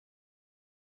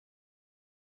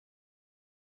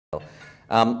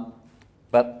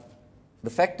But the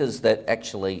factors that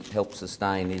actually help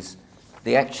sustain is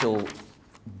the actual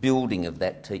building of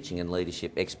that teaching and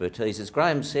leadership expertise. As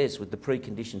Graham says, with the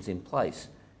preconditions in place,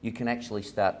 you can actually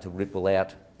start to ripple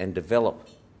out and develop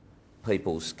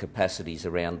people's capacities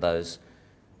around those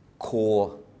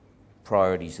core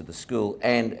priorities of the school.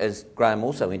 And as Graham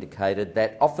also indicated,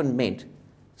 that often meant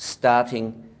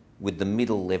starting with the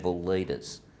middle level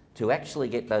leaders to actually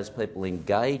get those people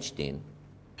engaged in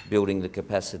building the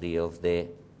capacity of their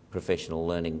professional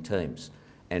learning teams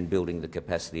and building the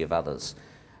capacity of others.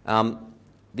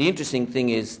 The interesting thing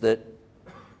is that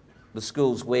the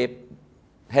schools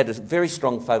had a very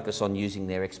strong focus on using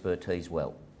their expertise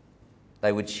well.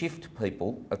 They would shift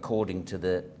people according to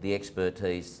the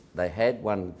expertise they had.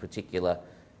 One particular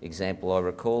example I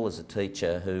recall is a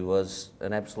teacher who was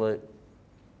an absolute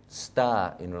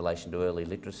star in relation to early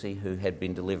literacy, who had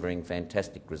been delivering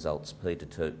fantastic results, P to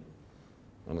 2.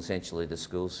 And essentially the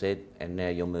school said, and now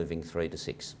you're moving 3 to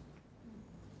 6,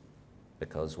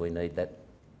 because we need that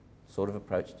sort of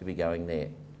approach to be going there.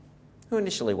 Who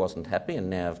initially wasn't happy and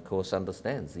now, of course,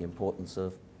 understands the importance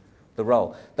of the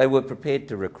role. They were prepared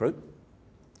to recruit.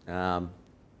 Graham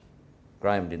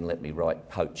didn't let me write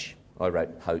poach. I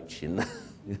wrote poach in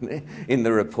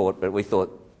the report, but we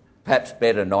thought perhaps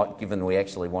better not, given we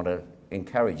actually want to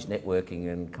encourage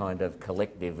networking and kind of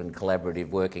collective and collaborative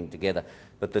working together.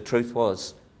 But the truth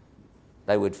was,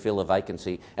 they would fill a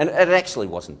vacancy. And it actually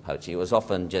wasn't poaching. It was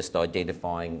often just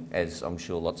identifying, as I'm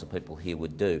sure lots of people here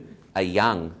would do, a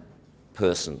young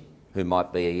person who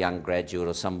might be a young graduate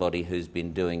or somebody who's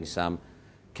been doing some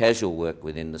casual work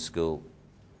within the school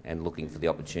and looking for the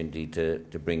opportunity to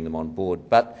bring them on board.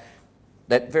 But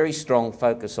that very strong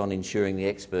focus on ensuring the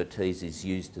expertise is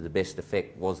used to the best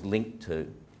effect was linked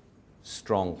to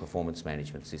strong performance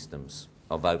management systems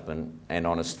of open and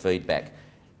honest feedback.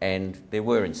 And there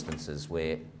were instances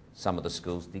where some of the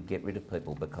schools did get rid of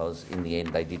people because in the end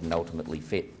they didn't ultimately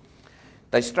fit.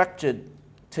 They structured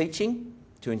teaching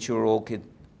to ensure all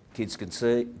kids could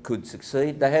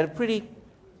succeed. They had a pretty,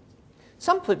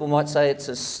 some people might say it's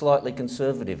a slightly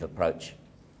conservative approach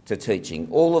to teaching.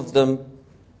 All of them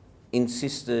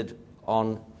insisted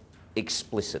on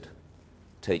explicit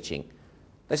teaching.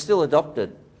 They still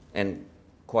adopted, and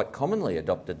quite commonly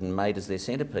adopted and made as their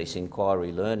centrepiece,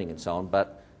 inquiry learning and so on,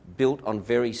 but built on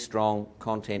very strong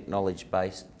content knowledge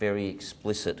base, very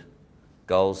explicit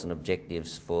goals and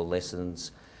objectives for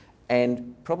lessons,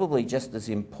 and probably just as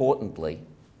importantly,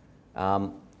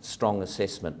 strong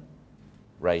assessment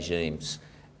regimes.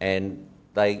 And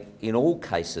they, in all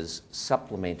cases,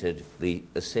 supplemented the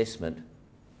assessment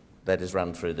that is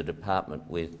run through the department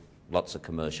with lots of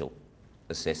commercial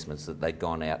assessments that they'd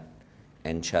gone out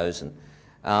and chosen.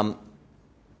 I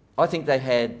think they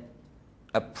had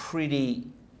a pretty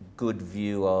good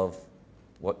view of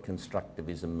what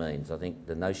constructivism means. I think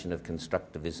the notion of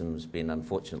constructivism has been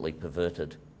unfortunately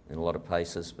perverted in a lot of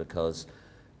places because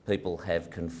people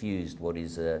have confused what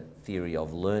is a theory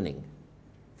of learning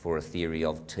for a theory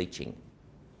of teaching.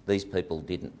 These people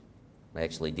didn't. They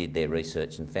actually did their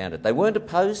research and found it. They weren't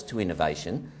opposed to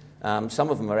innovation. Some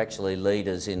of them are actually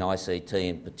leaders in ICT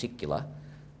in particular,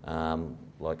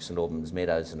 like St Albans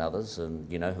Meadows and others,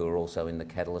 and who are also in the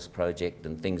Catalyst project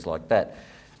and things like that.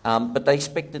 But they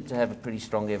expected to have a pretty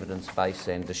strong evidence base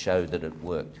and to show that it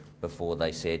worked before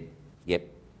they said, yep,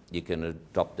 you can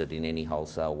adopt it in any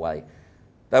wholesale way.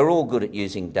 They were all good at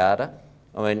using data.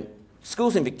 I mean,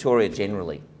 schools in Victoria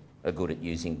generally are good at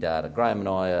using data. Graham and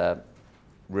I are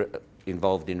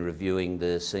involved in reviewing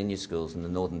the senior schools in the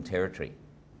Northern Territory.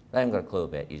 They haven't got a clue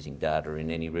about using data in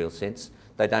any real sense.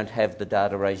 They don't have the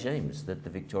data regimes that the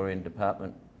Victorian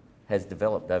Department has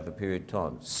developed over a period of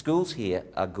time. Schools here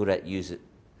are good at using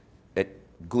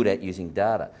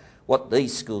data. What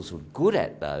these schools were good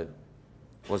at, though,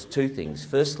 was two things.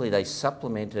 Firstly, they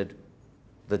supplemented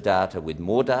the data with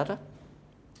more data.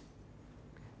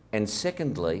 And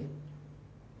secondly,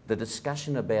 the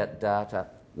discussion about data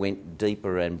went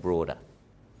deeper and broader.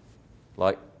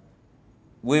 Like,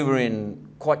 we were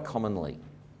quite commonly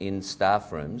in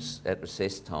staff rooms at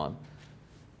recess time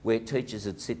where teachers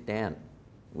would sit down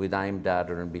with AIM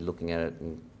data and be looking at it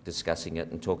and discussing it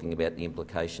and talking about the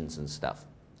implications and stuff.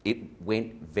 It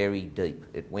went very deep.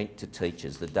 It went to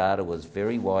teachers. The data was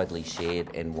very widely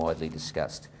shared and widely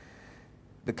discussed.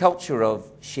 The culture of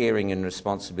sharing and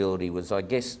responsibility was, I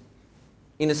guess,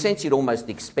 in a sense you'd almost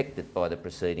expect it by the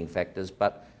preceding factors,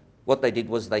 but what they did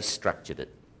was they structured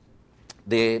it.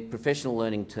 Their professional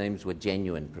learning teams were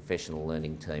genuine professional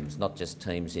learning teams, not just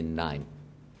teams in name.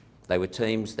 They were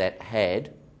teams that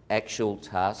had actual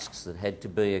tasks that had to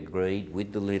be agreed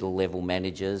with the little level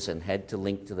managers and had to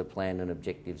link to the plan and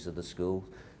objectives of the school.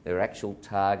 There were actual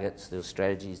targets, there were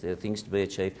strategies, there were things to be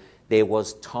achieved. There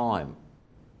was time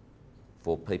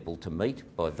for people to meet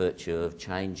by virtue of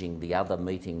changing the other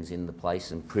meetings in the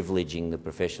place and privileging the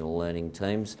professional learning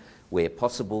teams. Where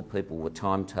possible, people were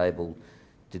timetabled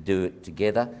to do it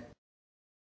together.